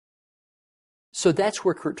So that's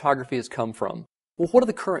where cryptography has come from. Well, what are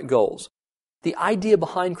the current goals? The idea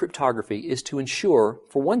behind cryptography is to ensure,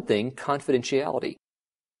 for one thing, confidentiality.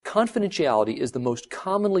 Confidentiality is the most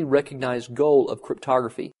commonly recognized goal of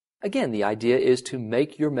cryptography. Again, the idea is to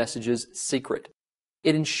make your messages secret.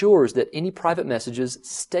 It ensures that any private messages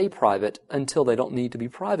stay private until they don't need to be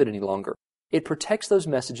private any longer. It protects those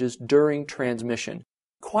messages during transmission.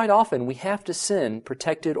 Quite often, we have to send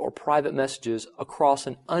protected or private messages across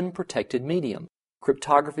an unprotected medium.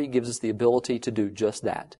 Cryptography gives us the ability to do just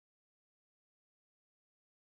that.